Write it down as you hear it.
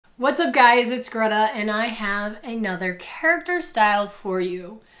What's up guys, it's Greta and I have another character style for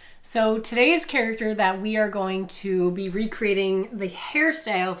you. So today's character that we are going to be recreating the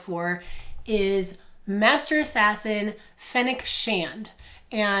hairstyle for is Master Assassin Fennec Shand.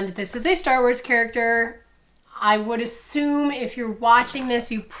 And this is a Star Wars character. I would assume if you're watching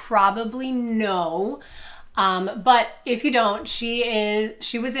this, you probably know. But if you don't, she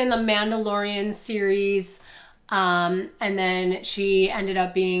was in the Mandalorian series. And then she ended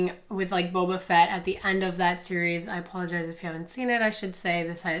up being with like Boba Fett at the end of that series. I apologize if you haven't seen it. I should say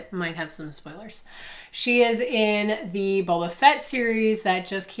this might have some spoilers. She is in the Boba Fett series that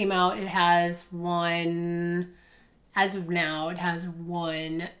just came out. It has one, as of now, it has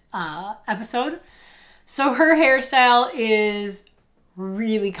one episode. So her hairstyle is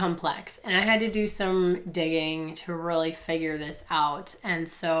really complex and I had to do some digging to really figure this out, and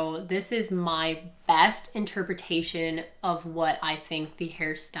so this is my best interpretation of what I think the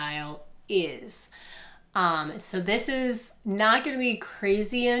hairstyle is. So this is not going to be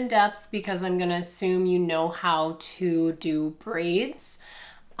crazy in depth because I'm going to assume you know how to do braids,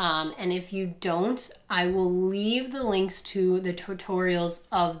 and if you don't, I will leave the links to the tutorials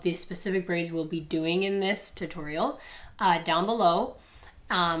of the specific braids we'll be doing in this tutorial down below.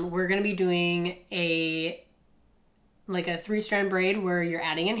 We're going to be doing a 3-strand braid where you're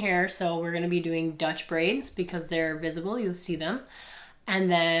adding in hair. So we're going to be doing Dutch braids because they're visible. You'll see them.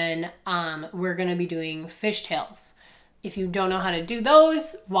 And then we're going to be doing fishtails. If you don't know how to do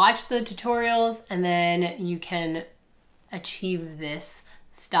those, watch the tutorials and then you can achieve this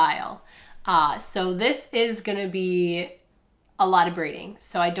style. So this is going to be a lot of braiding.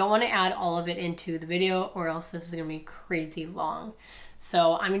 So I don't want to add all of it into the video or else this is going to be crazy long.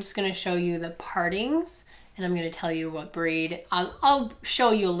 So I'm just going to show you the partings and I'm going to tell you what braid. I'll show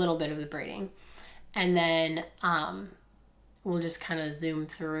you a little bit of the braiding and then we'll just kind of zoom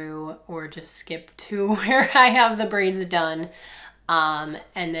through or just skip to where I have the braids done, and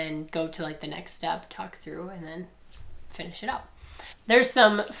then go to like the next step, talk through, and then finish it up. There's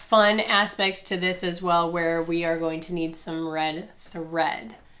some fun aspects to this as well where we are going to need some red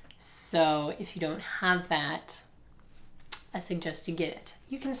thread. So if you don't have that, I suggest you get it.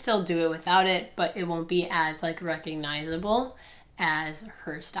 You can still do it without it, but it won't be as like recognizable as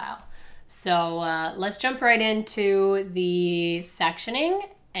her style. So let's jump right into the sectioning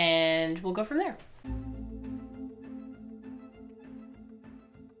and we'll go from there.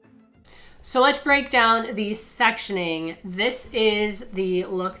 So let's break down the sectioning. This is the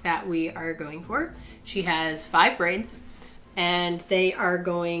look that we are going for. She has 5 braids and they are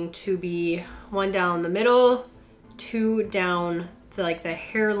going to be 1 down the middle, 2 down to like the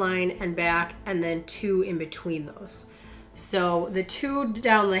hairline and back, and then 2 in between those. So the 2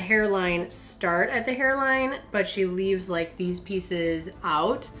 down the hairline start at the hairline, but she leaves like these pieces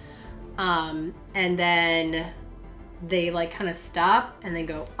out. And then they like kind of stop and they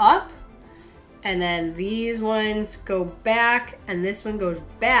go up. And then these ones go back and this one goes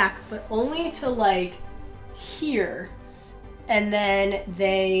back, but only to like here. And then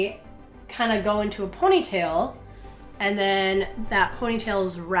they kind of go into a ponytail. And then that ponytail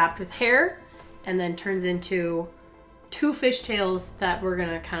is wrapped with hair and then turns into 2 fishtails that we're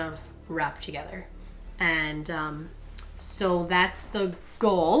gonna kind of wrap together. And so that's the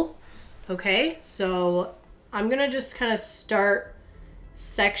goal. Okay, so I'm gonna just kind of start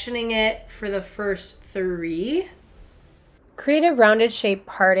sectioning it for the first 3. Create a rounded shape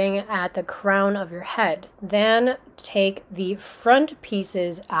parting at the crown of your head. Then take the front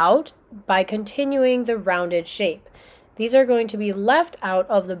pieces out by continuing the rounded shape. These are going to be left out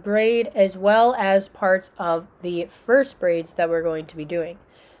of the braid as well as parts of the first braids that we're going to be doing.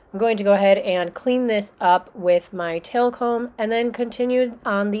 I'm going to go ahead and clean this up with my tail comb and then continue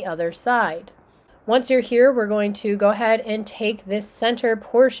on the other side. Once you're here, we're going to go ahead and take this center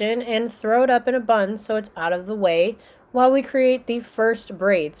portion and throw it up in a bun so it's out of the way while we create the first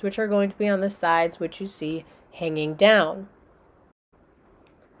braids, which are going to be on the sides, which you see hanging down.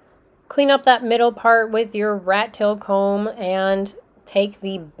 Clean up that middle part with your rat tail comb and take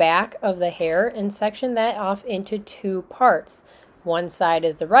the back of the hair and section that off into 2 parts. One side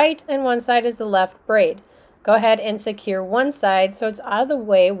is the right and one side is the left braid. Go ahead and secure one side so it's out of the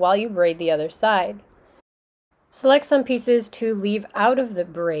way while you braid the other side. Select some pieces to leave out of the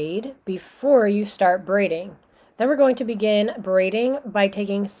braid before you start braiding. Then we're going to begin braiding by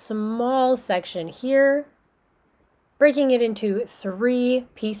taking small section here, breaking it into 3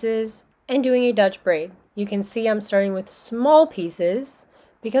 pieces, and doing a Dutch braid. You can see I'm starting with small pieces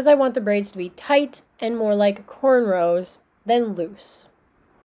because I want the braids to be tight and more like cornrows than loose.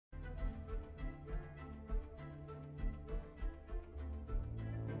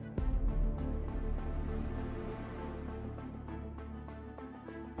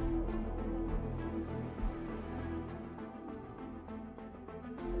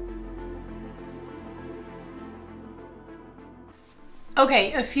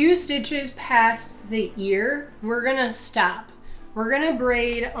 Okay, a few stitches past the ear, we're gonna stop. We're gonna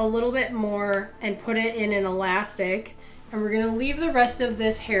braid a little bit more and put it in an elastic, and we're gonna leave the rest of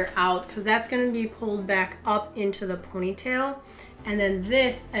this hair out because that's gonna be pulled back up into the ponytail, and then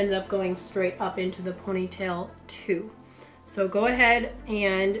this ends up going straight up into the ponytail too. So go ahead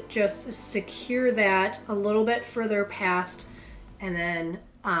and just secure that a little bit further past, and then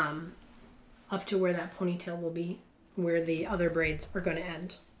up to where that ponytail will be, where the other braids are going to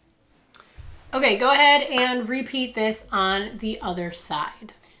end. Okay, go ahead and repeat this on the other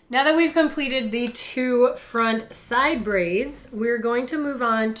side. Now that we've completed the 2 front side braids, we're going to move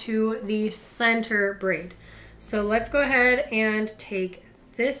on to the center braid. So let's go ahead and take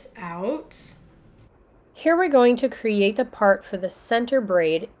this out. Here we're going to create the part for the center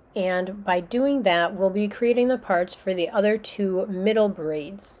braid, and by doing that, we'll be creating the parts for the other 2 middle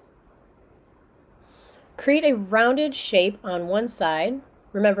braids. Create a rounded shape on one side,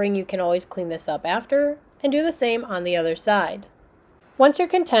 remembering you can always clean this up after, and do the same on the other side. Once you're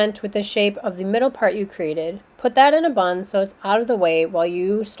content with the shape of the middle part you created, put that in a bun so it's out of the way while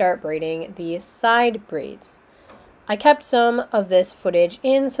you start braiding the side braids. I kept some of this footage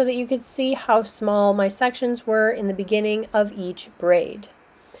in so that you could see how small my sections were in the beginning of each braid.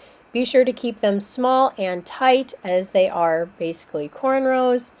 Be sure to keep them small and tight as they are basically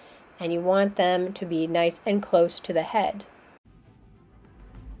cornrows, and you want them to be nice and close to the head.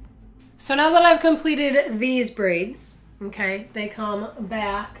 So now that I've completed these braids, okay, they come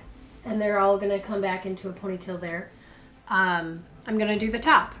back and they're all gonna come back into a ponytail there. I'm gonna do the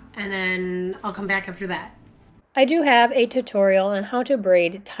top and then I'll come back after that. I do have a tutorial on how to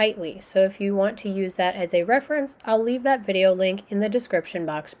braid tightly, so if you want to use that as a reference, I'll leave that video link in the description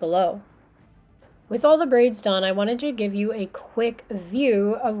box below. With all the braids done, I wanted to give you a quick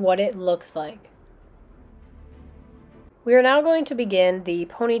view of what it looks like. We are now going to begin the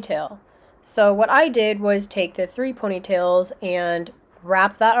ponytail. So what I did was take the 3 ponytails and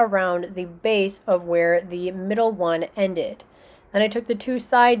wrap that around the base of where the middle one ended. Then I took the 2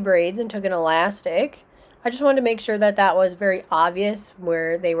 side braids and took an elastic. I just wanted to make sure that that was very obvious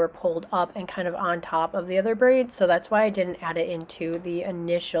where they were pulled up and kind of on top of the other braids, so that's why I didn't add it into the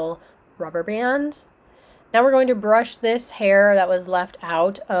initial rubber band. Now we're going to brush this hair that was left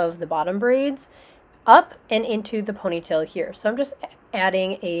out of the bottom braids up and into the ponytail here. So I'm just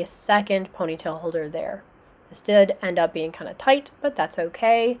adding a second ponytail holder there. This did end up being kind of tight, but that's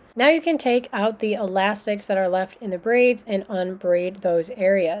okay. Now you can take out the elastics that are left in the braids and unbraid those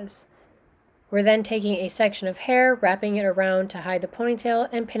areas. We're then taking a section of hair, wrapping it around to hide the ponytail,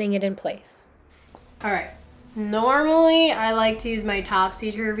 and pinning it in place. All right, normally I like to use my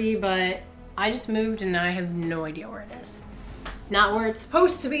topsy-turvy, but I just moved and I have no idea where it is. Not where it's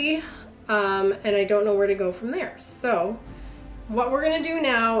supposed to be, and I don't know where to go from there. So what we're gonna do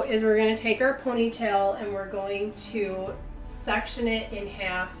now is we're gonna take our ponytail and we're going to section it in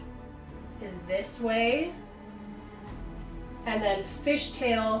half in this way, and then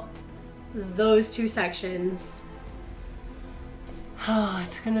fishtail those 2 sections. Oh,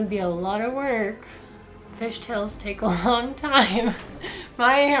 it's gonna be a lot of work. Fishtails take a long time.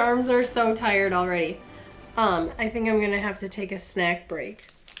 My arms are so tired already. I think I'm gonna have to take a snack break.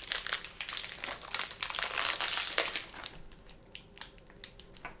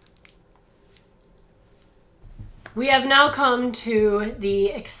 We have now come to the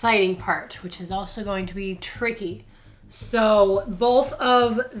exciting part, which is also going to be tricky. So both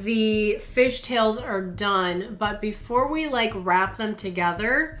of the fishtails are done, but before we like wrap them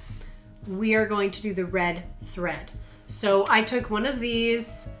together, we are going to do the red thread. So I took one of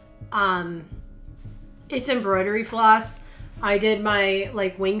these, it's embroidery floss. I did my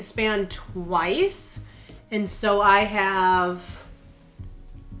like wingspan twice, and so I have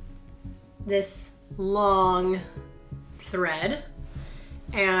this long thread,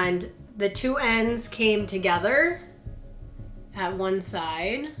 and the 2 ends came together at one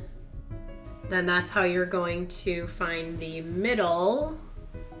side. Then that's how you're going to find the middle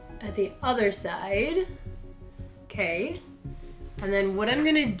at the other side. Okay, and then what I'm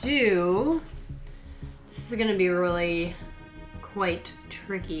gonna do, this is gonna be really quite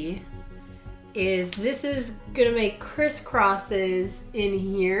tricky, is this is gonna make crisscrosses in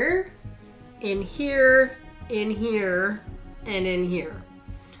here, in here, in here, and in here.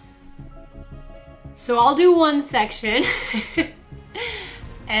 So I'll do one section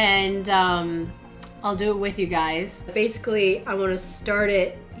and I'll do it with you guys. Basically, I want to start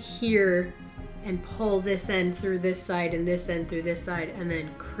it here and pull this end through this side and this end through this side and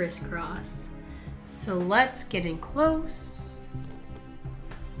then crisscross. So let's get in close.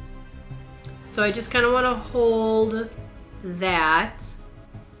 So I just kind of want to hold that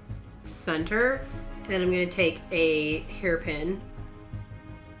center, and then I'm going to take a hairpin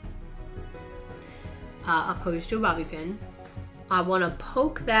opposed to a bobby pin. I want to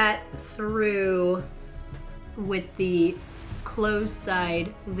poke that through with the closed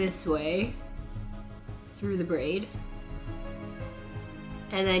side this way through the braid,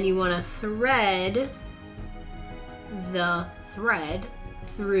 and then you want to thread the thread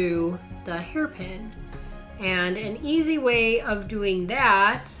through the hairpin. And an easy way of doing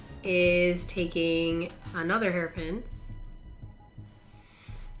that is taking another hairpin,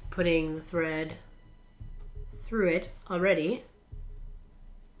 putting the thread through it already,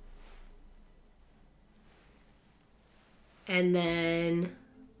 and then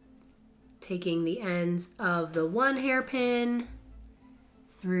taking the ends of the one hairpin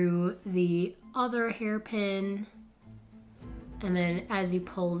through the other hairpin, and then as you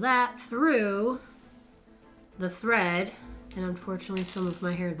pull that through the thread, and unfortunately some of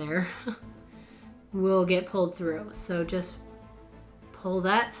my hair there will get pulled through. So just pull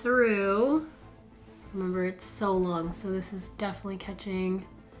that through. Remember, it's so long, so this is definitely catching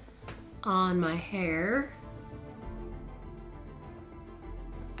on my hair.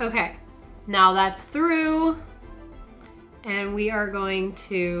 Okay, now that's through, and we are going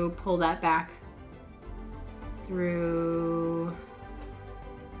to pull that back through.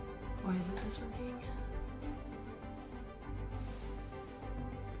 Why isn't this working?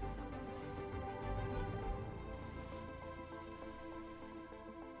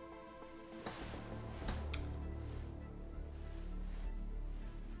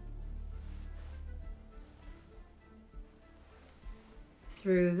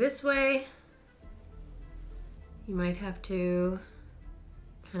 Through this way. You might have to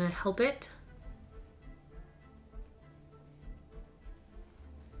kind of help it.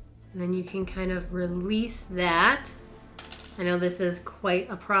 And then you can kind of release that. I know this is quite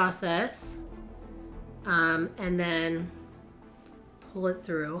a process. And then pull it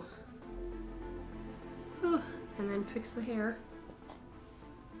through. And then fix the hair.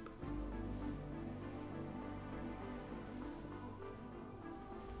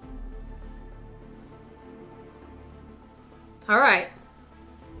 All right,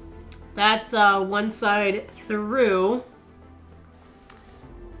 that's one side through.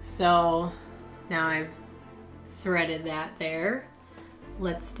 So now I've threaded that there.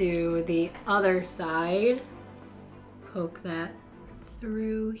 Let's do the other side. Poke that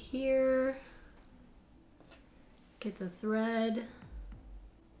through here. Get the thread.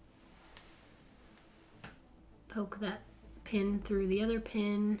 Poke that pin through the other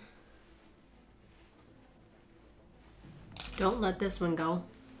pin. Don't let this one go.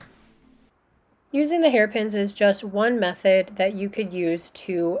 Using the hairpins is just one method that you could use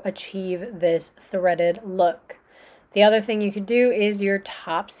to achieve this threaded look. The other thing you could do is your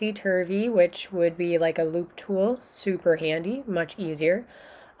topsy-turvy, which would be like a loop tool, super handy, much easier.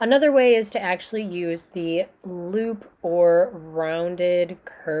 Another way is to actually use the loop or rounded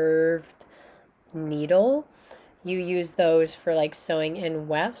curved needle. You use those for like sewing in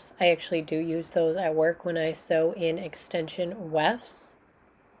wefts. I actually do use those at work when I sew in extension wefts.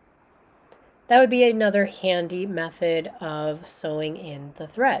 That would be another handy method of sewing in the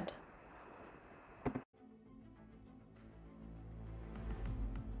thread.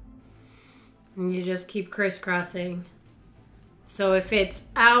 And you just keep crisscrossing. So if it's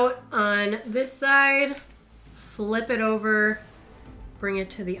out on this side, flip it over, bring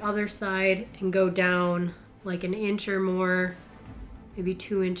it to the other side, and go down like an inch or more, maybe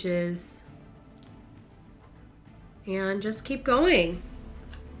 2 inches, and just keep going.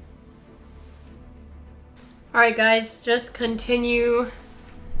 All right, guys, just continue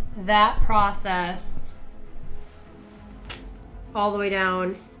that process all the way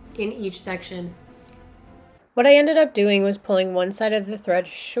down in each section. What I ended up doing was pulling one side of the thread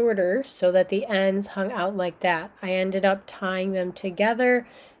shorter so that the ends hung out like that. I ended up tying them together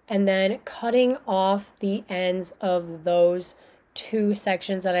and then cutting off the ends of those 2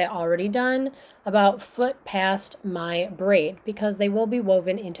 sections that I already done about a foot past my braid, because they will be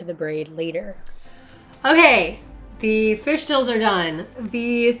woven into the braid later. Okay, the fishtails are done.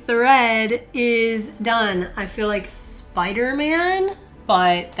 The thread is done. I feel like Spider-Man,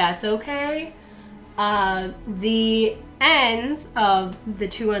 but that's okay. The ends of the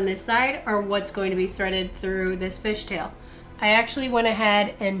 2 on this side are what's going to be threaded through this fishtail. I actually went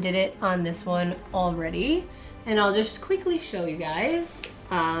ahead and did it on this one already, and I'll just quickly show you guys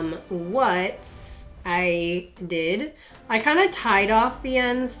what I did. I kind of tied off the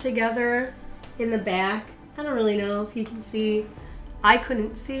ends together in the back. I don't really know if you can see. I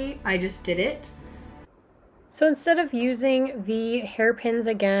couldn't see, I just did it. So instead of using the hairpins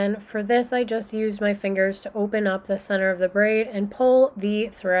again, for this I just used my fingers to open up the center of the braid and pull the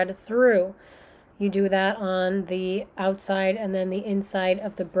thread through. You do that on the outside and then the inside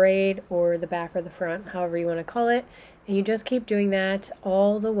of the braid, or the back or the front, however you want to call it. And you just keep doing that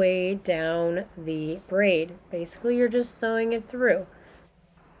all the way down the braid. Basically, you're just sewing it through.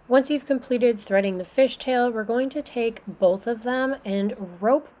 Once you've completed threading the fishtail, we're going to take both of them and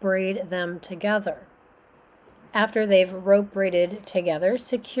rope braid them together. After they've rope braided together,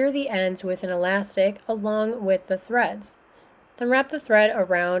 secure the ends with an elastic along with the threads. Then wrap the thread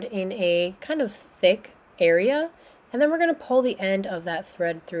around in a kind of thick area, and then we're going to pull the end of that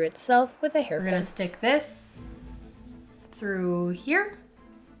thread through itself with a hairpin. We're going to stick this through here.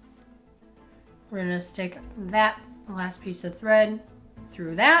 We're going to stick that last piece of thread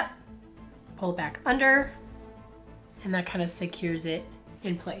through that, pull back under, and that kind of secures it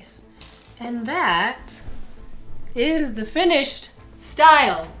in place. And that is the finished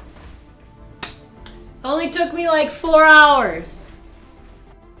style. Only took me like 4 hours.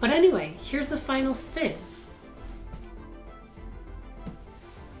 But anyway, here's the final spin.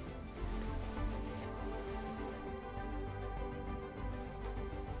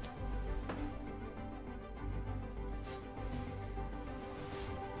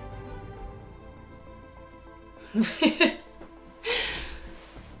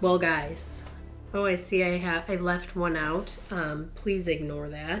 Well, guys, oh, I see I left one out. Please ignore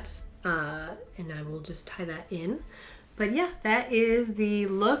that, and I will just tie that in. But yeah, that is the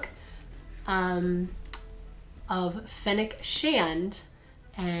look of Fennec Shand,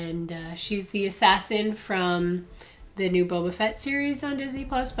 and she's the assassin from the new Boba Fett series on Disney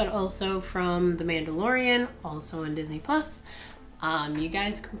Plus, but also from the Mandalorian, also on Disney Plus. You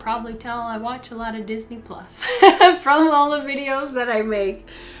guys can probably tell I watch a lot of Disney Plus from all the videos that I make.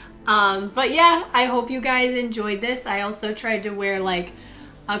 But yeah, I hope you guys enjoyed this. I also tried to wear like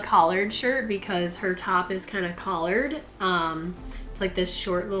a collared shirt because her top is kind of collared. It's like this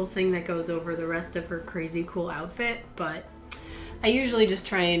short little thing that goes over the rest of her crazy cool outfit, but I usually just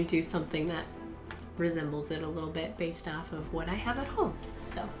try and do something that resembles it a little bit based off of what I have at home.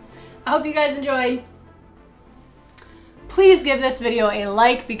 So I hope you guys enjoyed. Please give this video a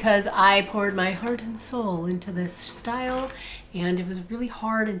like because I poured my heart and soul into this style and it was really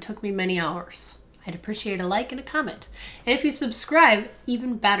hard and took me many hours. I'd appreciate a like and a comment. And if you subscribe,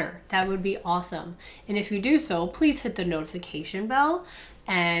 even better. That would be awesome. And if you do so, please hit the notification bell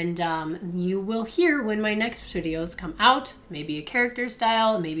and you will hear when my next videos come out. Maybe a character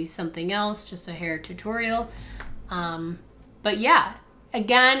style, maybe something else, just a hair tutorial. But yeah,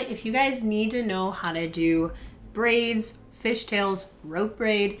 again, if you guys need to know how to do braids, fishtails, rope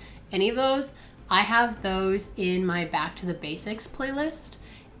braid, any of those, I have those in my Back to the Basics playlist.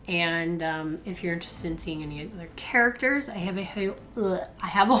 And if you're interested in seeing any other characters, I have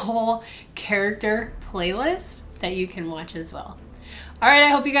a whole character playlist that you can watch as well. All right, I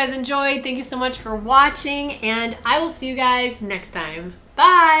hope you guys enjoyed. Thank you so much for watching, and I will see you guys next time.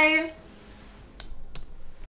 Bye!